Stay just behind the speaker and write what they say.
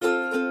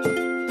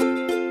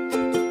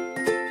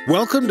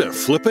Welcome to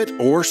Flip It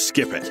or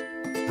Skip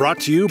It,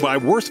 brought to you by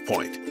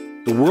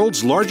WorthPoint, the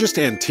world's largest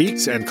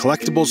antiques and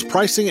collectibles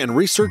pricing and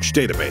research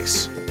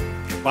database.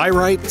 Buy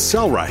right,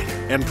 sell right,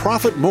 and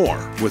profit more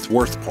with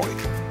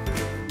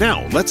WorthPoint.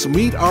 Now, let's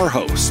meet our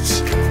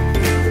hosts.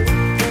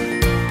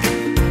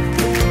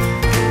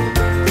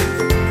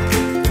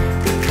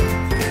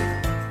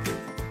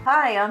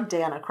 Hi, I'm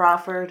Dana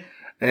Crawford.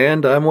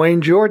 And I'm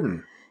Wayne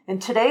Jordan. In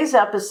today's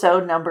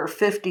episode, number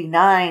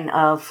 59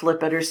 of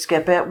Flip It or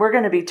Skip It, we're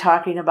going to be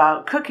talking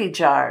about cookie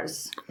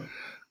jars.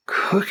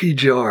 Cookie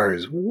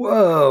jars.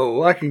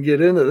 Whoa, I can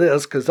get into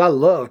this because I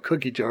love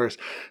cookie jars.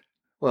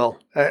 Well,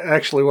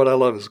 actually what I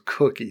love is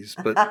cookies,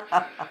 but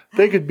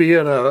they could be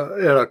in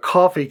a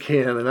coffee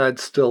can and I'd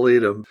still eat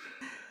them.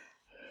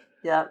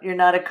 Yeah, you're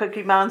not a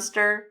cookie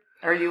monster?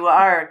 Or you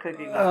are a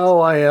cookie monster?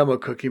 Oh, I am a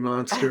cookie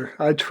monster.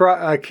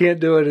 I can't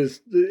do it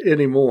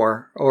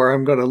anymore, or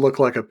I'm going to look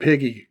like a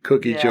piggy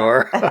cookie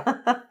jar.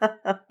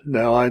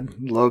 No, I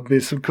love me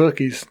some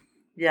cookies.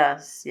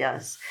 Yes.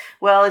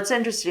 Well, it's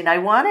interesting. I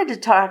wanted to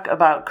talk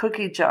about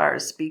cookie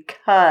jars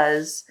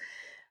because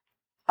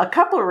a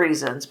couple of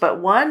reasons,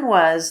 but one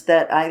was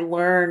that I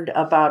learned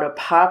about a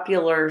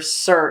popular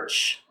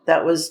search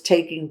that was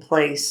taking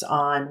place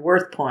on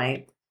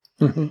WorthPoint,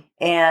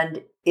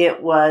 and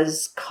it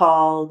was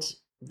called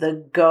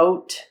the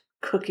GOAT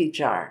cookie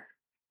jar.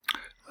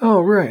 Oh,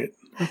 right.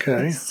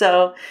 Okay.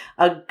 So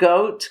a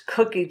GOAT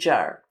cookie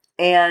jar.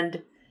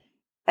 And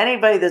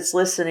anybody that's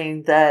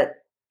listening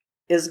that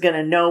is going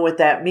to know what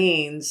that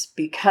means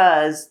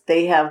because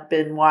they have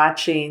been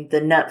watching the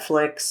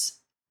Netflix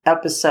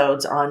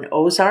episodes on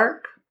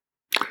Ozark.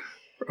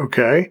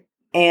 Okay.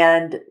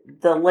 And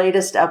the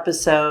latest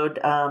episode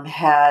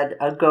had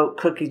a GOAT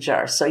cookie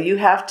jar. So you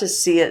have to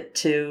see it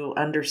to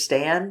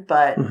understand,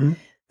 but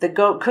the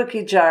GOAT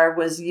cookie jar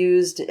was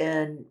used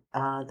in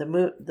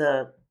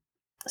the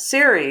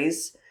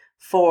series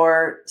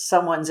for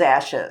someone's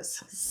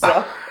ashes.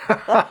 So,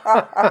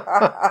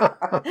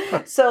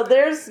 so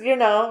there's,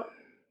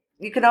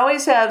 you can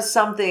always have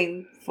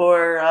something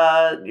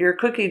for your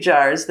cookie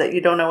jars that you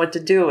don't know what to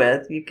do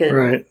with. You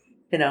can,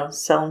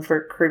 sell them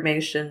for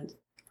cremation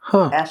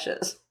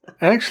ashes.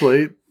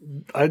 Actually,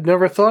 I'd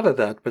never thought of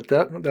that, but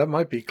that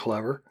might be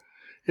clever.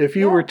 If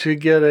you were to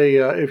get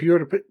if you were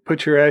to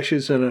put your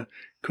ashes in a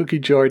cookie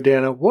jar,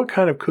 Dana, what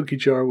kind of cookie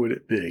jar would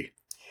it be?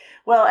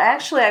 Well,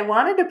 actually, I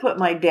wanted to put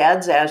my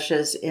dad's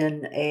ashes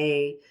in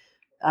a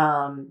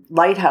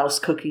lighthouse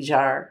cookie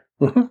jar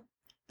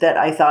that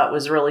I thought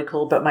was really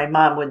cool, but my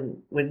mom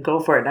wouldn't go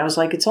for it. And I was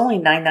like, it's only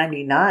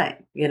 $9.99.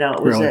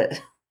 It was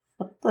it.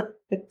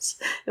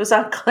 It was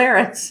on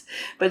clearance,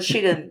 but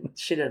she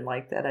didn't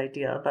like that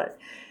idea. But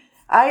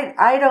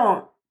I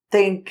don't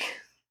think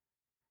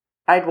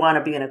I'd want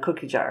to be in a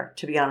cookie jar,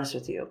 to be honest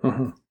with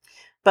you.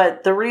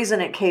 But the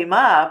reason it came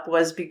up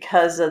was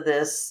because of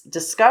this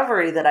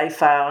discovery that I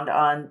found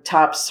on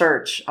top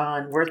search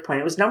on WorthPoint.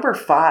 It was number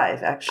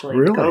 5, actually.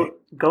 Really?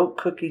 Goat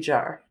cookie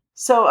jar.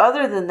 So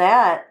other than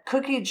that,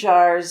 cookie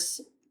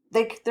jars,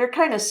 they're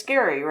kind of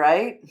scary,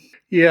 right?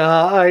 Yeah,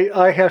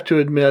 I have to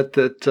admit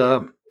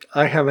that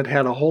I haven't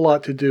had a whole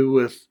lot to do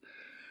with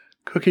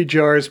cookie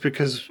jars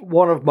because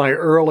one of my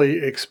early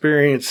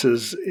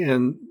experiences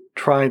in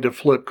trying to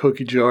flip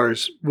cookie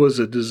jars was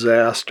a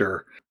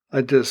disaster.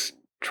 I just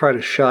try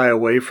to shy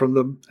away from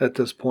them at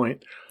this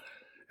point.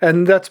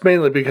 And that's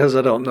mainly because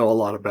I don't know a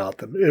lot about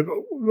them.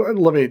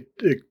 Let me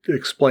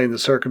explain the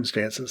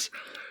circumstances.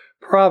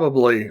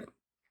 Probably,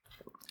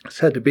 it's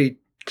had to be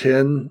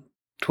 10,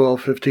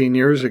 12, 15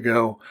 years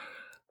ago.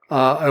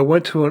 I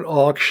went to an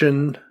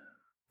auction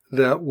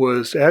that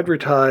was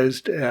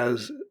advertised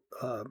as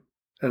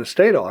an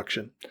estate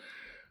auction,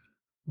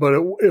 but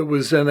it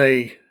was in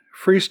a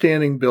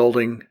freestanding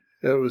building.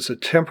 It was a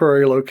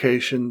temporary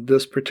location.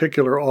 This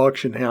particular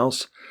auction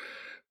house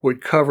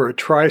would cover a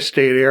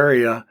tri-state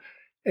area,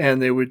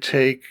 and they would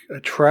take a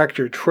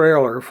tractor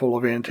trailer full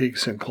of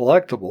antiques and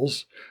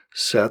collectibles,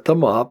 set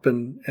them up,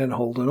 and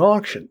hold an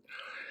auction.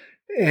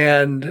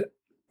 And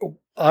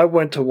I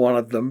went to one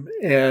of them,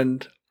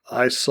 and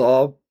I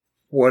saw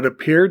what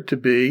appeared to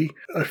be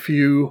a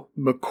few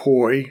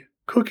McCoy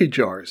cookie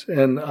jars.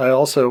 And I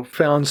also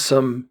found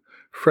some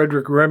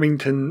Frederick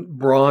Remington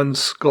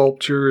bronze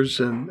sculptures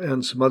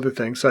and some other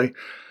things.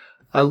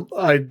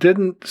 I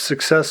didn't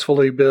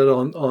successfully bid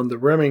on the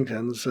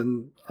Remingtons,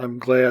 and I'm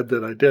glad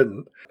that I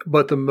didn't.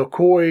 But the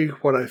McCoy,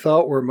 what I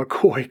thought were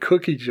McCoy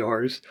cookie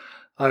jars,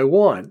 I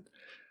won.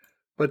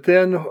 But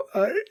then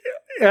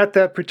at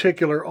that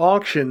particular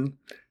auction,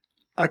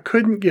 I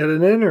couldn't get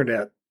an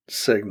internet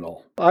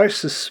signal. I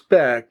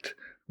suspect,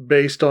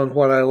 based on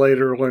what I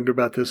later learned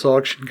about this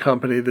auction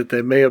company, that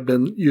they may have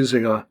been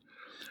using an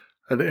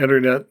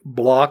internet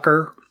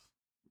blocker,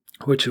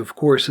 which of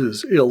course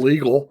is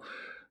illegal,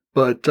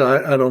 but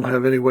I don't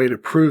have any way to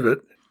prove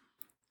it.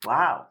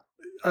 Wow.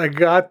 I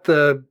got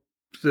the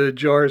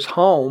jars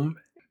home,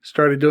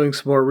 started doing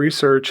some more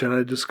research, and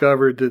I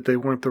discovered that they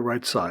weren't the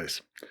right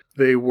size.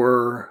 They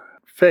were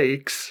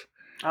fakes.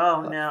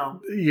 Oh, no.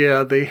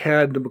 Yeah, they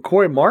had the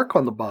McCoy mark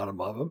on the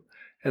bottom of them,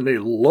 and they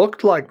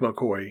looked like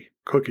McCoy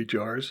cookie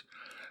jars,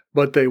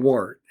 but they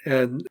weren't.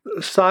 And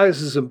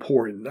size is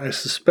important. I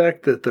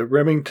suspect that the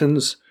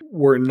Remingtons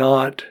were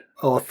not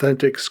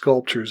authentic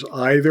sculptures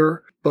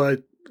either,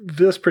 but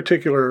this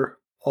particular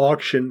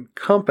auction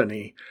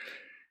company,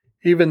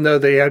 even though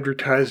they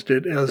advertised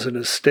it as an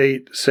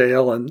estate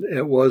sale and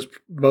it was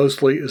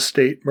mostly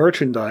estate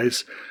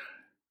merchandise,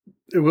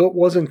 it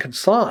wasn't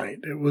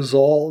consigned. It was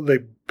all, they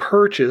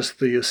purchased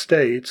the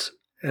estates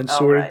and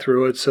sorted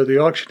through it, so the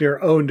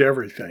auctioneer owned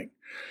everything.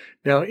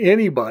 Now,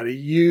 anybody,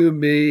 you,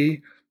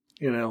 me,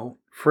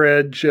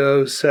 Fred,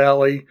 Joe,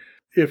 Sally,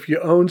 if you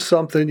own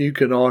something, you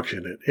can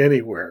auction it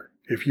anywhere.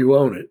 If you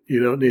own it,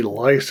 you don't need a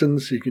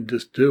license. You can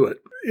just do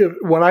it.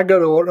 When I go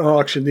to an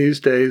auction these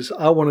days,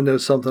 I want to know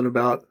something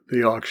about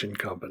the auction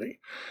company.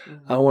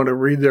 Mm-hmm. I want to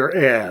read their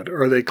ad.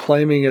 Are they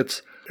claiming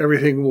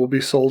everything will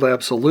be sold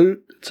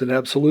absolute? It's an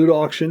absolute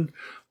auction,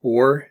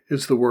 or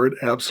is the word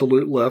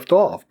absolute left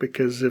off?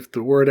 Because if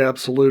the word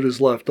absolute is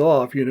left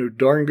off, you know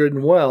darn good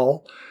and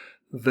well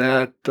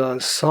that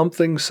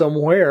something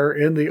somewhere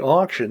in the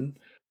auction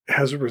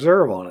has a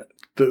reserve on it.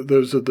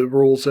 Those are the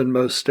rules in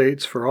most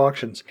states for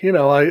auctions.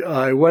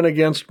 I went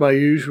against my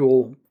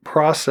usual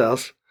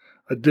process.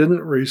 I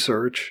didn't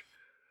research.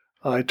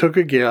 I took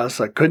a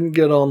guess. I couldn't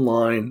get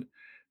online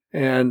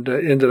and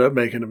ended up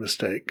making a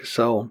mistake.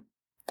 So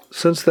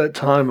since that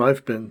time,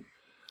 I've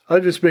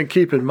just been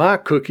keeping my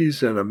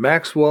cookies in a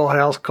Maxwell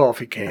House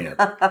coffee can.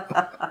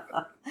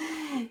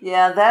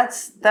 Yeah,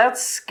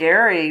 that's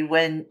scary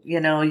when,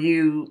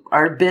 you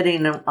are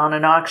bidding on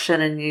an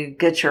auction and you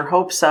get your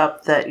hopes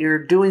up that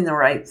you're doing the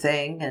right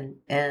thing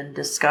and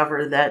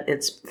discover that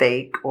it's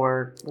fake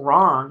or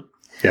wrong.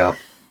 Yeah.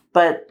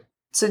 But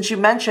since you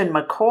mentioned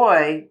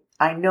McCoy,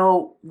 I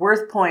know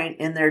WorthPoint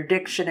in their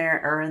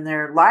dictionary or in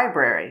their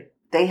library,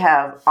 they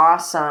have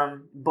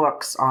awesome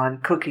books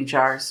on cookie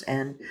jars.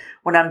 And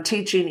when I'm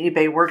teaching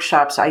eBay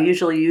workshops, I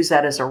usually use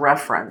that as a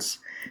reference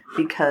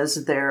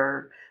because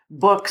their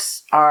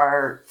books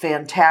are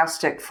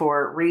fantastic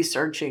for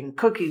researching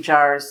cookie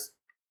jars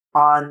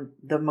in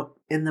the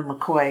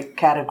McCoy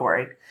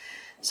category.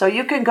 So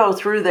you can go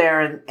through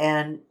there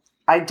and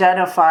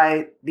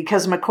identify,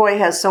 because McCoy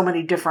has so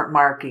many different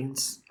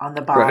markings on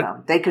the bottom.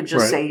 Right. They could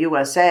just say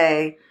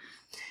USA,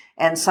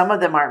 and some of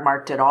them aren't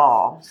marked at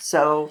all.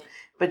 So,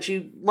 but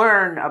you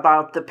learn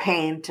about the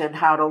paint and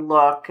how to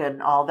look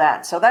and all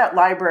that. So that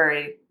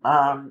library,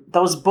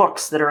 those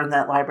books that are in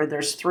that library,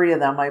 there's 3 of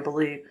them, I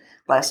believe,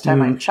 last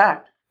time I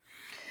checked.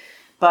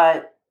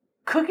 But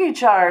cookie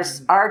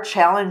jars are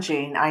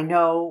challenging, I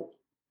know,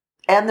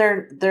 and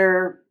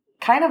they're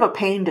kind of a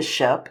pain to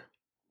ship.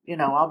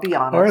 I'll be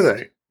honest. Are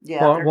they?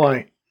 Yeah.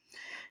 Why?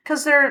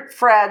 Because they're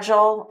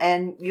fragile,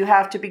 and you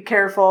have to be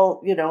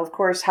careful. Of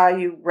course, how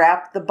you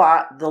wrap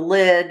the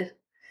lid.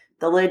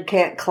 The lid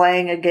can't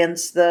clang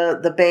against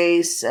the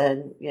base,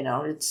 and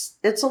it's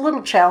a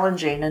little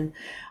challenging. And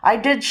I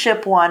did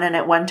ship one, and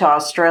it went to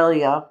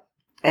Australia.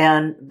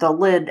 And the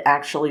lid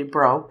actually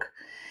broke.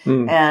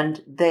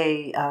 And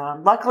they,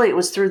 luckily it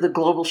was through the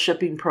global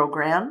shipping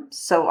program.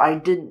 So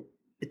it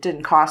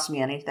didn't cost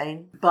me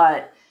anything,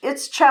 but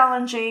it's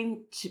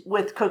challenging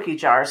with cookie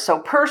jars. So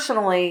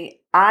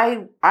personally,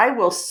 I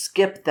will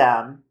skip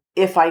them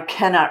if I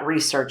cannot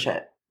research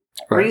it.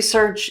 Right.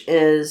 Research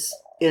is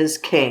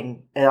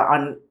king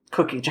on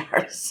cookie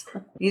jars.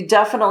 You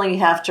definitely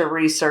have to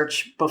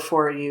research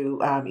before you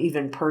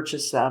even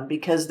purchase them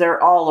because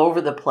they're all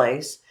over the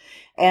place.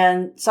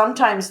 And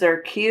sometimes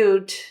they're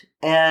cute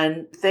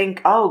and think,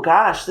 oh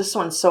gosh, this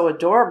one's so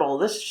adorable.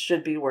 This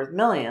should be worth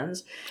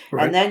millions.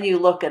 Right. And then you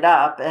look it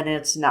up and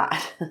it's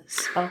not.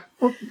 So.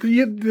 Well,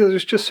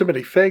 there's just so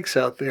many fakes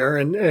out there.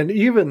 And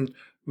even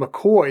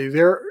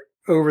McCoy,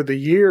 over the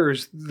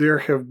years, there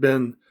have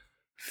been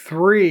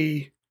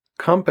 3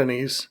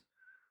 companies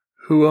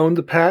who own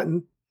the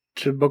patent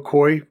to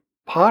McCoy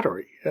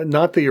pottery.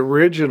 Not the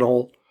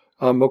original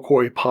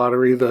McCoy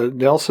pottery, the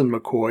Nelson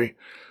McCoy,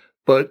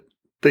 but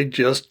they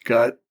just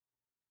got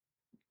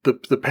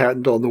the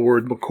patent on the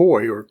word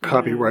McCoy or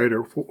copyright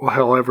or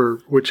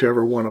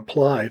whichever one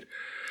applied.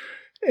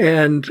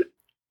 And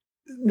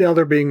now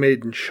they're being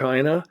made in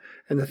China.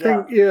 And the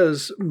thing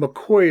is,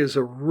 McCoy is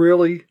a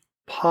really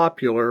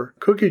popular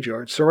cookie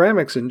jar.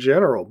 Ceramics in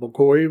general.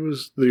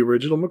 The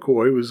original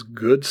McCoy was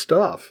good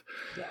stuff.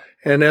 Yeah.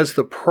 And as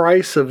the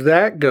price of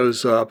that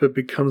goes up, it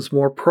becomes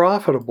more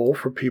profitable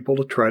for people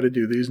to try to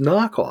do these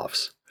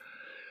knockoffs.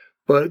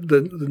 But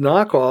the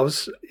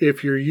knockoffs,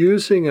 if you're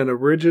using an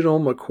original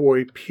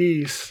McCoy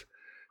piece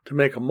to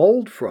make a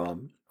mold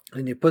from,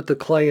 and you put the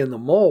clay in the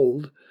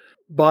mold,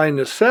 by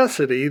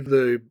necessity,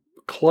 the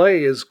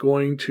clay is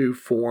going to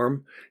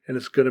form, and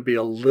it's going to be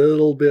a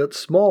little bit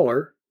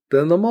smaller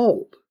than the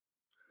mold.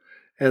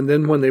 And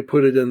then when they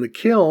put it in the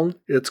kiln,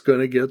 it's going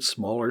to get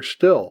smaller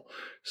still.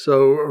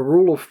 So a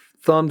rule of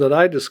thumb that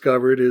I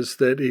discovered is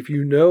that if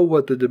you know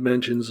what the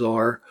dimensions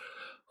are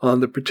on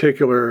the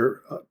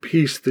particular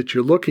piece that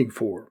you're looking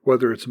for,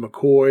 whether it's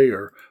McCoy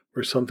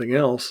or something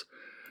else,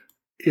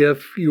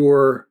 if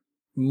you're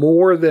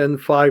more than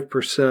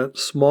 5%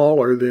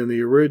 smaller than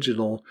the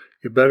original,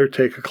 you better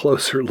take a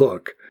closer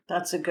look.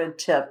 That's a good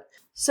tip.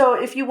 So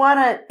if you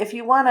want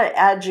to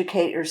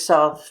educate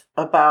yourself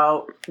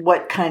about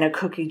what kind of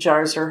cookie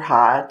jars are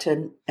hot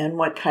and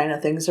what kind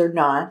of things are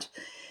not,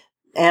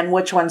 and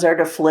which ones are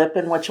to flip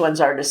and which ones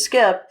are to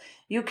skip,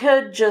 you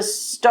could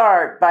just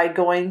start by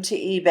going to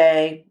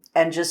eBay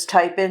and just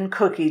type in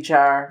cookie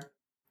jar.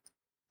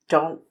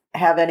 Don't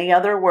have any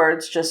other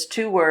words, just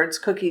 2 words,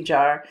 cookie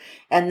jar,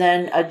 and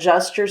then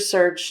adjust your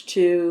search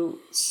to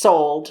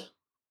sold,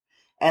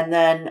 and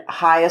then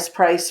highest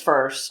price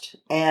first.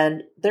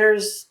 And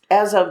there's,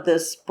 as of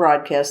this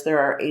broadcast, there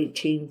are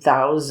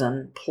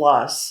 18,000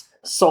 plus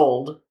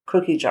sold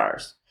cookie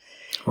jars.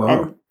 Wow.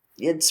 And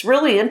it's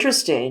really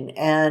interesting.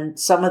 And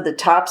some of the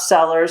top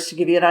sellers, to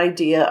give you an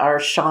idea, are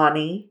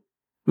Shawnee,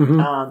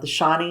 the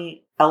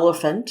Shawnee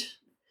Elephant,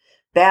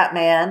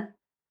 Batman.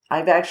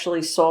 I've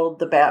actually sold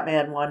the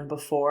Batman one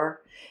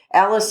before.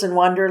 Alice in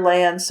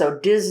Wonderland, so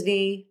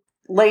Disney.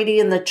 Lady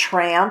and the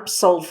Tramp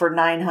sold for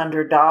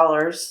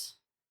 $900.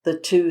 The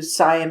 2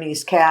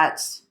 Siamese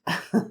cats.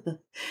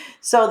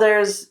 So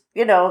there's,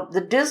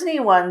 the Disney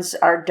ones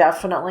are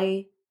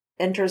definitely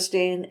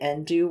interesting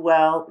and do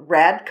well.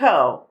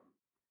 Radco,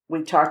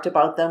 we talked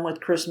about them with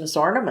Christmas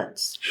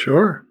ornaments.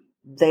 Sure.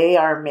 They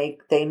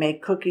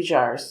make cookie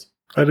jars.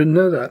 I didn't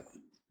know that.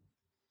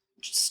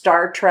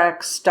 Star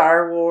Trek,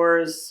 Star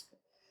Wars,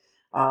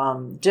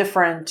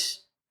 different.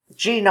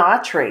 Gene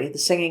Autry, the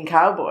singing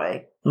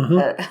cowboy,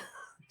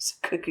 it's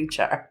a cookie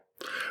jar.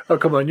 Oh,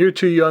 come on. You're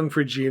too young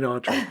for Gene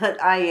Autry.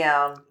 I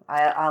am.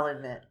 I'll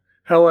admit.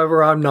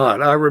 However, I'm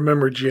not. I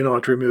remember Gene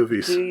Autry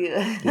movies. Do you?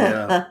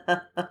 Yeah.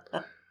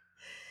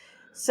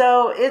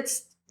 So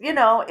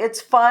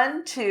it's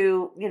fun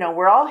to,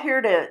 we're all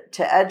here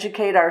to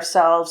educate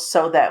ourselves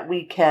so that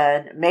we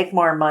can make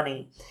more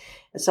money.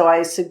 And so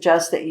I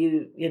suggest that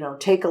you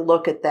take a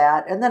look at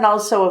that. And then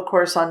also, of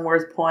course, on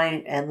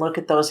WorthPoint, and look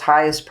at those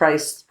highest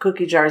priced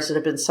cookie jars that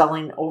have been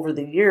selling over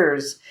the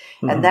years.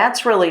 And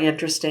that's really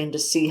interesting to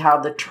see how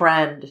the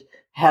trends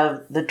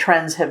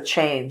have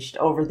changed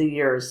over the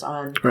years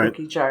on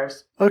cookie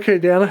jars. Okay,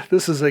 Dana,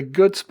 this is a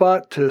good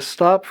spot to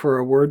stop for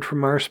a word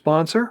from our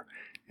sponsor,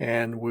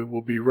 and we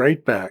will be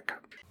right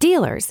back.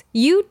 Dealers,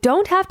 you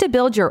don't have to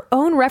build your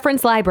own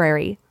reference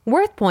library.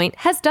 WorthPoint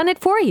has done it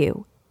for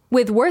you.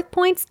 With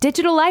WorthPoint's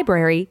digital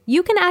library,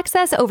 you can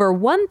access over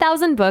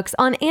 1,000 books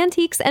on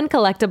antiques and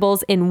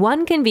collectibles in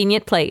one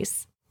convenient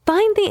place.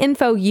 Find the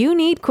info you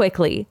need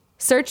quickly.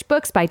 Search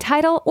books by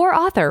title or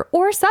author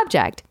or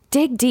subject.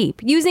 Dig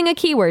deep using a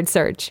keyword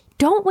search.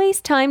 Don't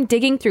waste time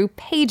digging through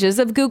pages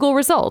of Google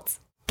results.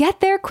 Get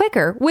there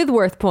quicker with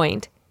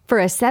WorthPoint. For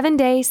a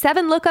 7-day,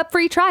 7-lookup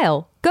free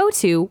trial, go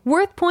to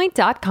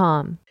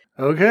worthpoint.com.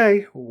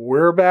 Okay,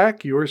 we're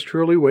back. Yours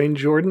truly, Wayne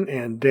Jordan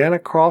and Dana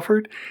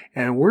Crawford,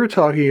 and we're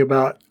talking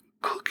about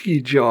cookie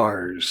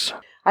jars.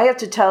 I have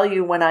to tell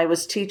you, when I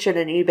was teaching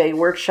an eBay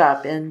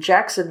workshop in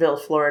Jacksonville,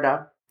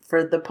 Florida,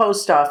 for the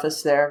post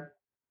office there,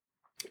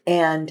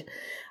 and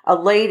a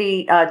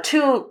lady,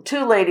 two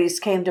ladies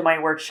came to my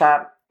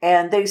workshop,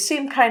 and they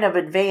seemed kind of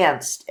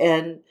advanced,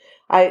 and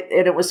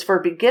it was for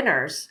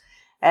beginners,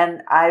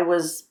 and I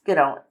was,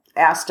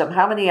 asked them,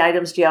 how many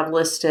items do you have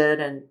listed?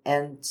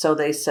 And so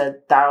they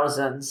said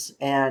thousands.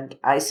 And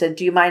I said,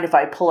 do you mind if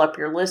I pull up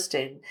your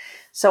listing?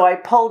 So I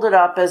pulled it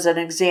up as an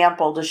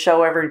example to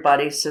show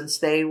everybody, since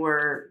they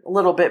were a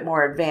little bit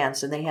more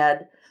advanced,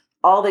 and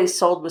all they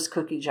sold was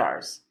cookie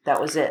jars. That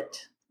was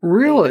it.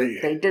 Really?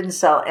 They didn't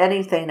sell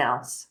anything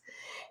else.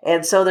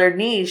 And so their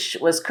niche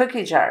was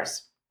cookie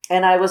jars.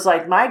 And I was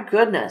like, my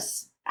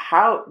goodness,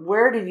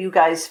 where do you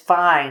guys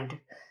find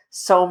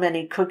so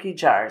many cookie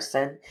jars?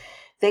 And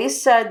they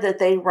said that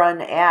they run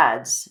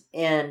ads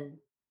in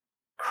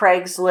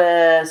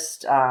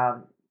Craigslist,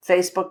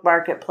 Facebook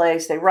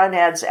Marketplace. They run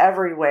ads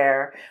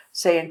everywhere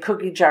saying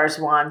cookie jars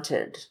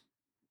wanted.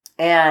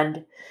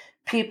 And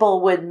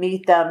people would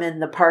meet them in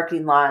the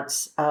parking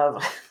lots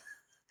of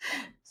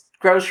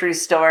grocery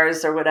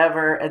stores or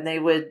whatever, and they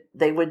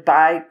would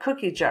buy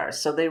cookie jars.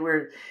 So they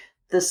were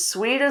the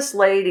sweetest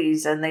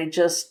ladies, and they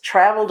just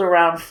traveled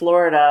around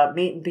Florida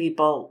meeting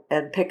people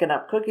and picking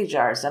up cookie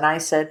jars. And I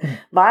said,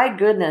 my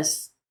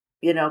goodness,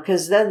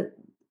 because then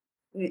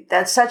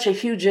that's such a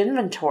huge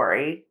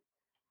inventory.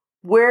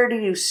 Where do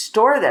you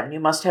store them? You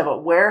must have a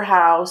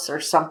warehouse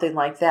or something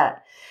like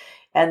that.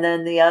 And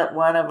then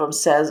one of them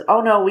says,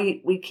 oh no,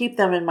 we keep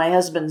them in my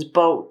husband's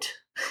boat.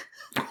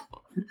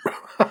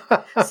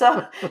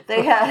 So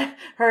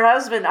her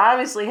husband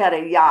obviously had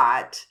a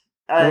yacht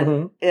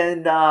in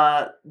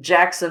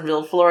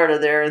Jacksonville, Florida,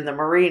 there in the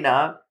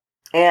marina,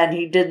 and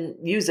he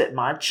didn't use it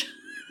much.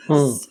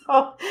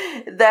 So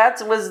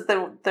that was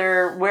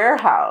their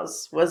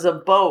warehouse, was a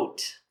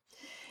boat.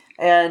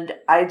 And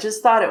I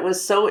just thought it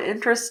was so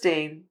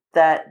interesting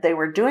that they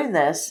were doing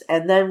this.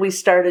 And then we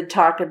started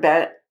talking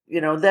about,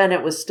 then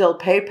it was still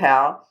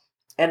PayPal.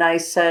 And I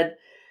said,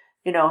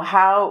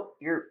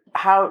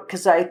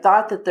 because I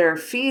thought that their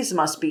fees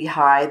must be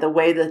high, the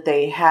way that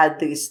they had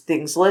these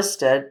things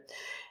listed.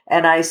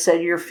 And I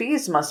said, your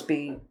fees must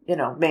be,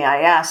 may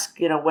I ask,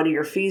 what do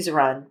your fees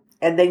run?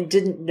 And they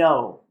didn't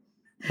know.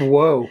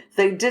 Whoa.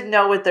 They didn't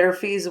know what their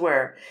fees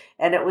were.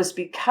 And it was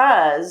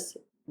because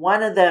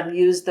one of them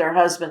used their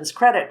husband's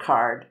credit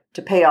card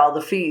to pay all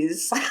the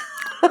fees.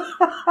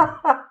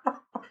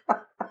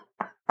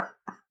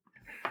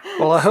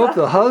 Well, I hope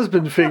the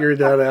husband figured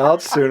that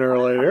out sooner or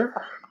later.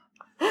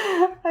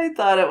 I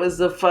thought it was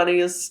the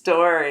funniest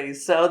story.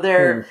 So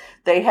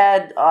they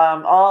had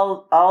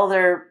all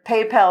their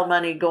PayPal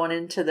money going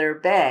into their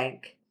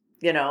bank.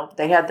 You know,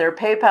 they had their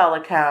PayPal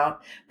account,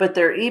 but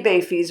their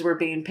eBay fees were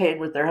being paid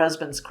with their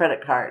husband's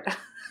credit card.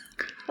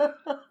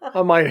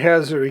 I might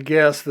hazard a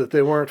guess that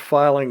they weren't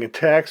filing a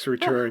tax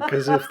return,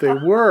 because if they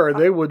were,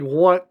 they would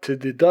want to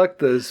deduct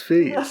those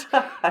fees.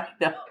 I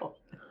know.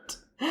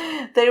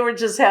 They were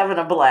just having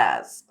a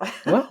blast.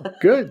 Well,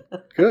 good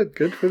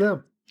for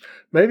them.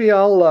 Maybe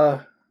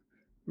I'll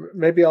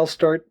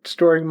start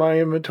storing my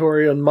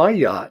inventory on my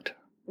yacht.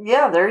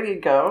 Yeah, there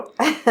you go.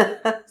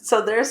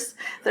 So there's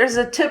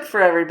a tip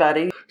for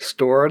everybody.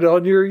 Store it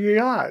on your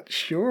yacht,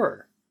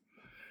 sure.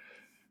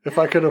 If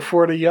I could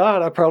afford a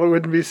yacht, I probably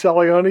wouldn't be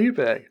selling on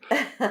eBay.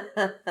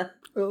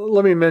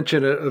 Let me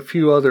mention a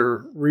few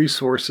other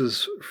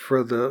resources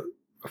for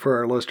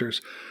our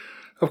listeners.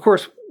 Of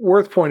course,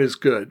 WorthPoint is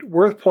good.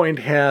 WorthPoint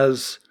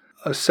has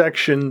a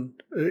section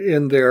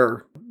in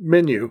their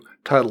menu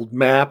titled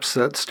Maps.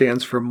 That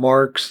stands for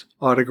marks,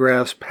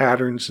 autographs,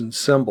 patterns, and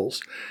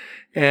symbols.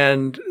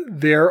 And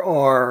there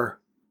are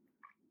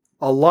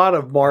a lot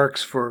of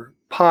marks for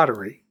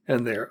pottery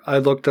in there. I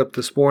looked up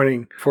this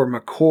morning for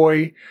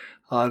McCoy.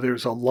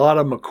 There's a lot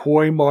of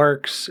McCoy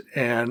marks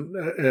and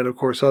of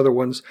course other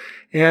ones.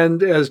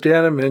 And as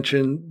Dana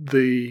mentioned,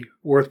 the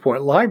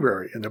WorthPoint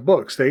library and the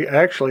books, they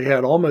actually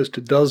had almost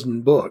a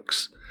dozen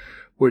books,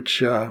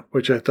 which I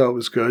thought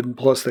was good. And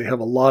plus they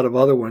have a lot of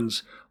other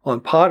ones on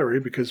pottery,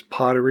 because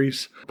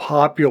pottery's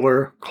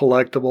popular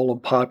collectible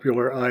and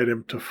popular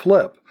item to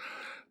flip.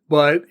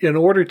 But in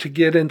order to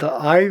get into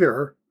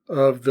either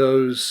of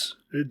those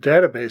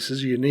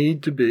databases, you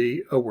need to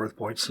be a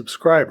WorthPoint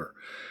subscriber.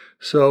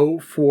 So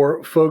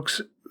for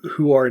folks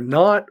who are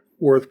not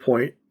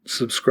WorthPoint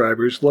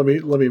subscribers, let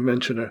me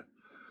mention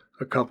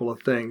a couple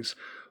of things.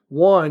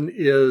 One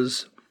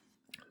is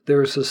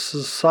there's a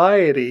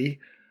society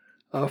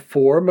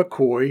for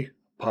McCoy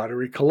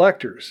pottery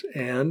collectors,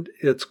 and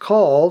it's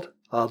called,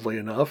 oddly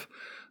enough,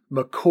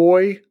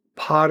 McCoy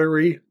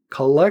Pottery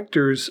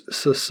Collectors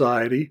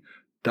Society.org.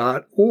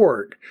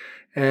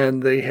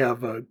 And they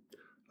have a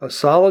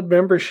solid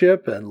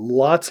membership and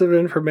lots of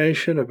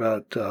information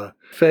about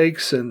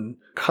fakes and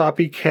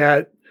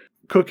copycat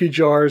cookie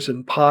jars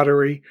and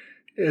pottery.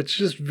 It's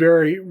just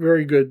very,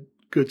 very good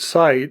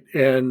site,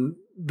 and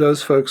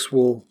those folks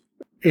will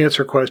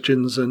answer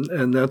questions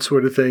and that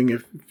sort of thing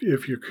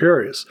if you're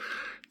curious.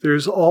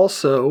 There's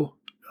also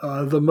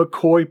the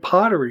McCoy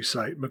Pottery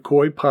site,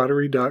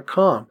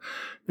 McCoyPottery.com.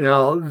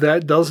 Now,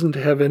 that doesn't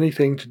have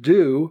anything to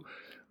do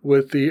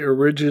with the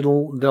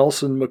original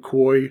Nelson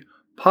McCoy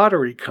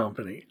Pottery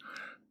Company,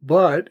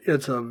 but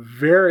it's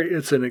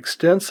an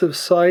extensive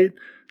site.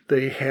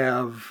 They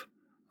have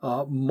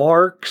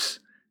marks,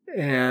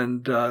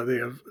 and they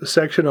have a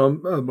section on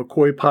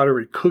McCoy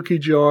Pottery cookie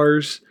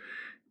jars.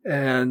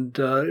 And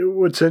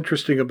what's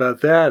interesting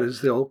about that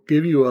is they'll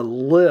give you a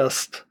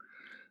list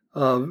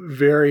of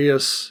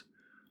various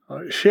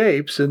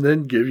shapes and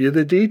then give you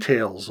the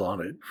details on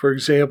it. For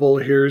example,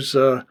 here's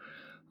one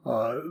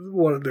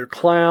of their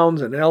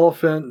clowns, an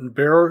elephant, and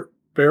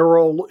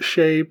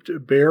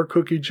barrel-shaped bear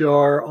cookie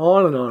jar,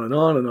 on and on and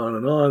on and on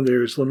and on.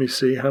 There's, let me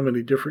see how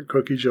many different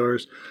cookie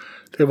jars.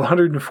 They have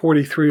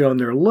 143 on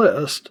their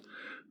list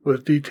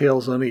with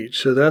details on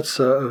each. So that's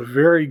a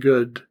very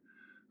good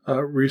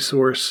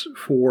resource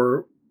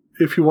for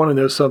if you want to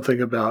know something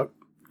about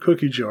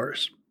cookie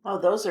jars. Oh,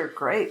 those are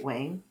great,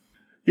 Wayne.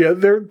 Yeah,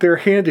 they're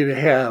handy to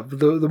have.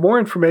 The more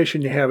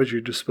information you have at your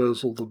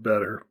disposal, the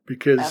better,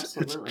 because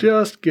Absolutely. It's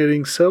just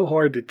getting so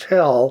hard to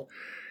tell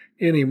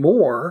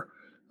anymore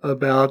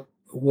about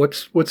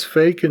what's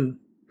fake and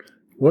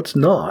what's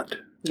not.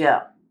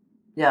 Yeah.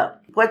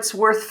 What's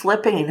worth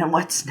flipping and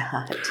what's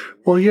not.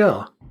 Well,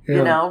 yeah.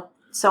 You know,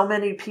 so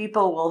many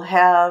people will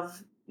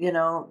have,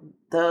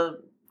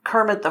 the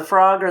Kermit the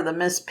Frog or the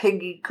Miss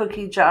Piggy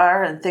cookie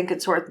jar and think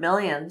it's worth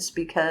millions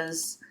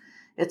because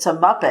it's a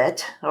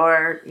Muppet,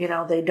 or,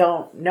 they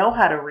don't know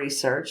how to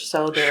research,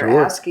 so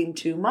they're asking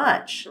too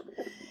much.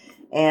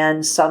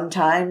 And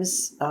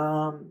sometimes,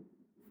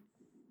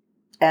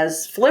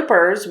 as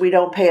flippers, we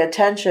don't pay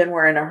attention,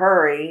 we're in a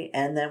hurry,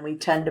 and then we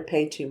tend to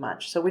pay too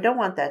much. So we don't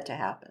want that to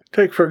happen.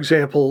 Take, for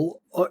example,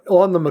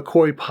 on the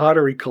McCoy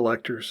Pottery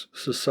Collectors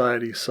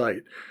Society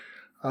site,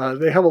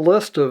 they have a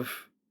list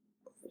of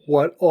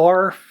what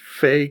are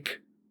fake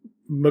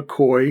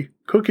McCoy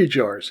cookie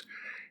jars.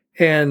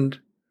 And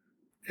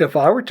if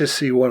I were to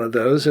see one of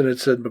those and it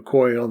said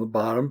McCoy on the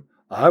bottom,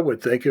 I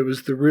would think it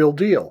was the real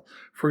deal.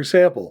 For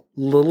example,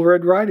 Little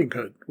Red Riding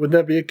Hood. Wouldn't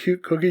that be a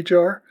cute cookie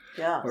jar?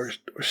 Yeah. Or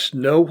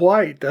Snow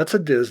White. That's a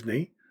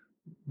Disney,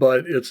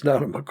 but it's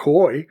not a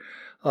McCoy.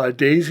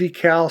 Daisy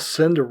Cow,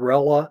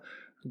 Cinderella,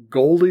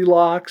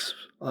 Goldilocks,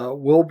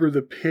 Wilbur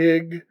the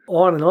Pig,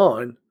 on and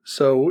on.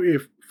 So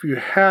you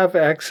have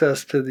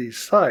access to these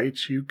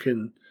sites, you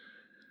can.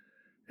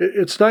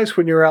 It's nice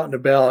when you're out and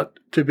about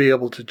to be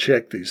able to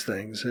check these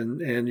things,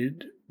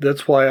 and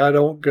that's why I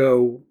don't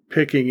go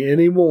picking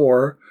any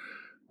more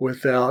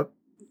without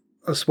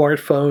a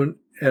smartphone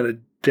and a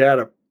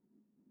data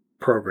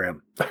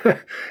program.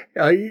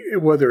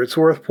 Whether it's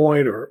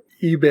WorthPoint or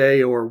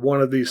eBay or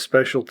one of these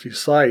specialty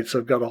sites,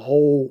 I've got a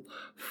whole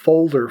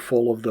folder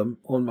full of them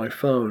on my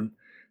phone,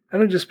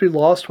 and I'd just be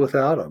lost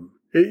without them.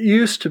 It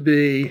used to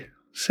be,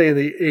 say in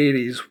the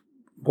 80s,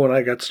 when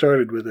I got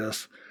started with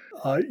this,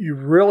 you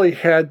really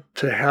had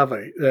to have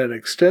an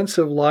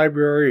extensive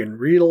library and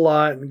read a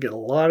lot and get a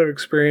lot of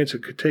experience.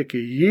 It could take you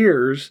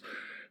years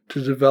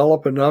to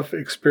develop enough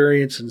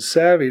experience and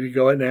savvy to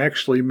go out and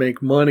actually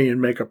make money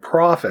and make a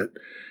profit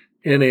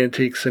in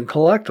antiques and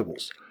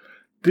collectibles.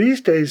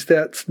 These days,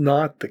 that's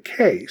not the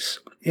case.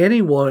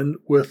 Anyone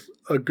with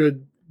a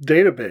good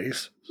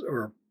database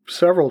or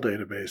several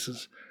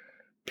databases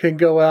can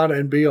go out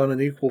and be on an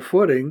equal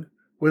footing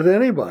with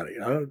anybody.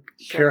 I don't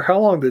care how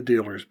long the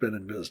dealer's been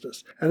in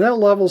business. And that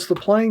levels the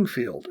playing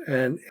field.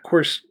 And of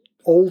course,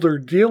 older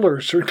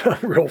dealers are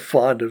not real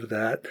fond of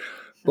that.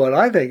 But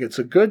I think it's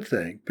a good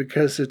thing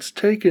because it's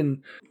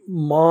taken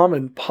mom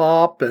and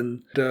pop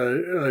and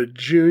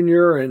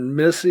Junior and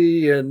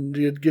Missy, and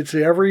it gets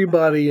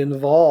everybody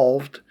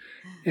involved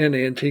in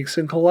antiques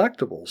and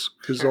collectibles.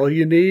 Because all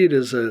you need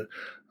is a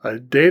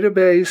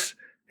database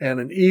and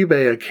an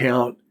eBay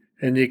account,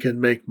 and you can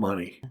make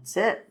money. That's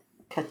it.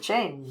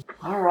 Ka-ching.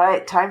 All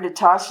right, time to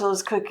toss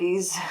those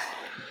cookies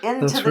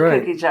into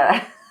cookie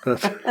jar.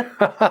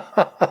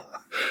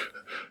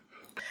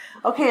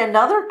 Okay,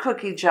 another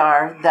cookie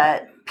jar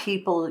that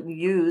people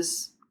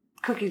use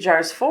cookie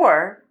jars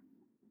for,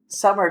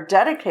 some are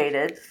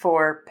dedicated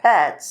for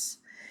pets.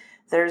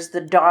 There's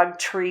the dog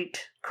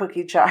treat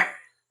cookie jar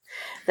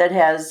that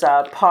has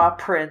paw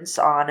prints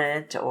on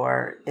it,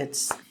 or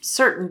it's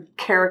certain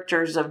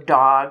characters of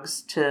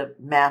dogs to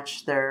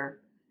match their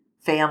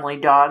family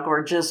dog,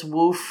 or just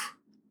woof.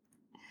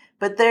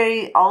 But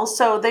they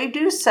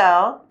do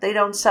sell. They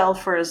don't sell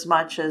for as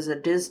much as a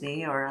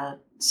Disney or a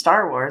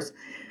Star Wars,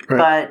 right,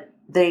 but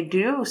they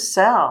do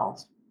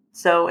sell.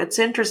 So it's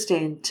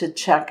interesting to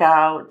check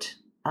out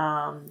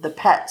the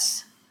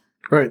pets.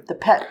 Right. The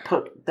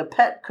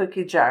pet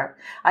cookie jar.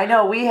 I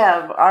know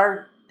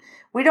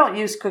we don't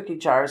use cookie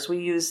jars. We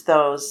use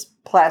those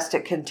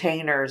plastic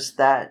containers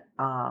that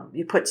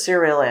you put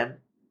cereal in.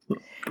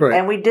 Right.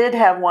 And we did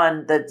have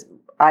one that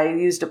I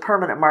used a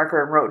permanent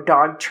marker and wrote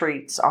dog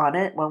treats on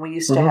it when we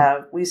used to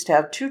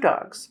have 2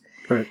 dogs.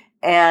 Right.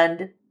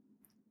 And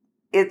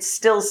it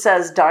still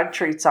says dog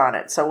treats on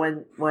it. So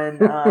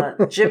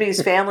when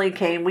Jimmy's family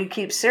came, we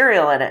keep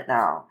cereal in it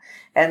now.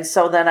 And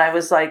so then I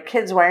was like,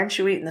 kids, why aren't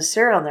you eating the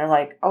cereal? And they're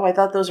like, oh, I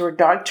thought those were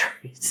dog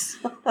treats.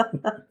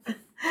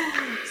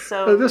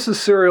 So this is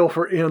cereal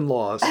for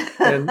in-laws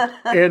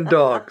and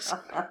dogs.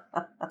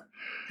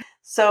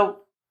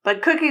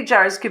 But cookie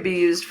jars could be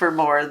used for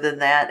more than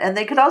that. And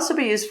they could also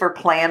be used for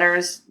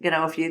planners. You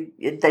know,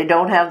 if they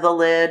don't have the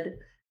lid,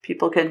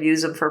 people could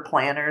use them for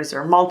planners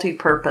or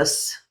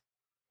multi-purpose,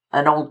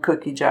 an old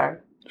cookie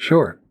jar.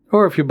 Sure.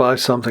 Or if you buy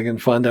something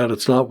and find out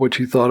it's not what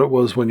you thought it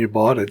was when you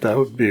bought it, that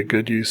would be a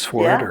good use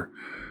for it, or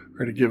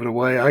to give it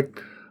away.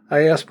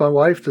 I asked my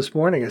wife this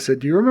morning, I said,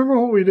 do you remember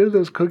what we did with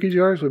those cookie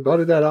jars we bought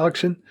at that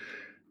auction?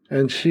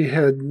 And she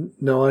had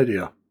no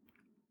idea.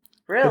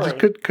 Really? I just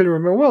couldn't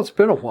remember. Well, it's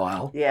been a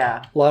while.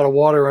 Yeah. A lot of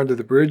water under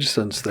the bridge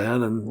since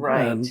then,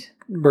 and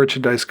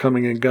merchandise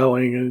coming and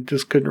going, and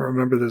just couldn't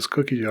remember those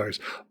cookie jars.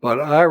 But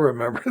I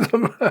remember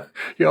them.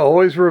 You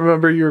always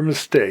remember your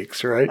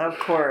mistakes, right? Of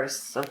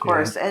course.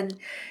 Yeah. And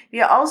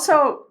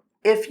also,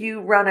 if you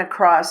run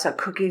across a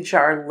cookie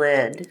jar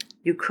lid,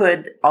 you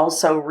could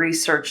also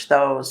research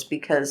those,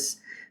 because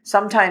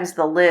sometimes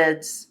the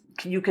lids,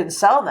 you can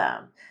sell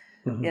them.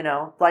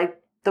 Mm-hmm. Like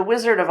the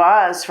Wizard of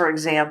Oz, for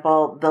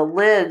example, the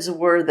lids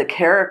were the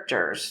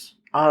characters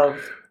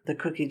of the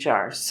cookie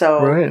jar.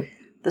 So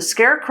the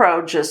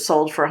Scarecrow just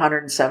sold for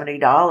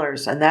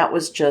 $170, and that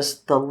was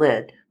just the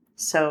lid.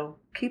 So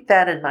keep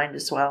that in mind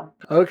as well.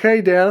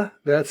 Okay, Dana,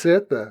 that's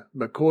it. The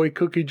McCoy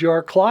cookie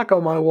jar clock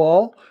on my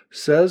wall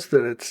says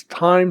that it's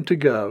time to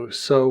go.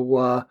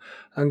 So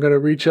I'm going to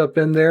reach up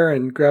in there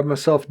and grab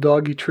myself a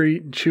doggy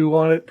treat and chew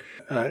on it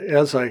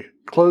as I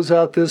close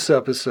out this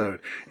episode.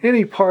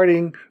 Any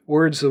parting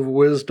words of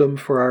wisdom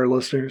for our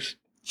listeners?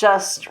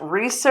 Just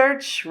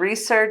research,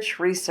 research,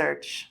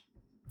 research.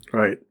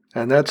 Right.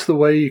 And that's the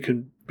way you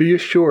can be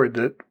assured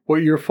that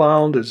what you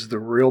found is the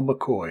real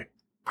McCoy.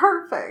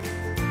 Perfect.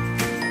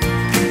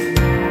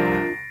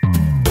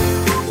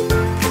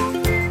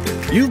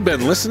 You've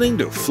been listening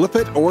to Flip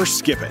It or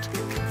Skip It,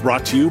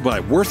 brought to you by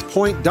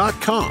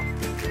WorthPoint.com,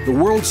 the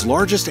world's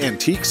largest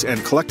antiques and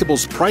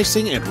collectibles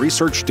pricing and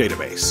research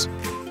database.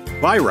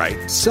 Buy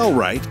right, sell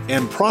right,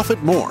 and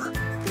profit more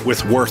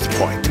with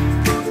WorthPoint.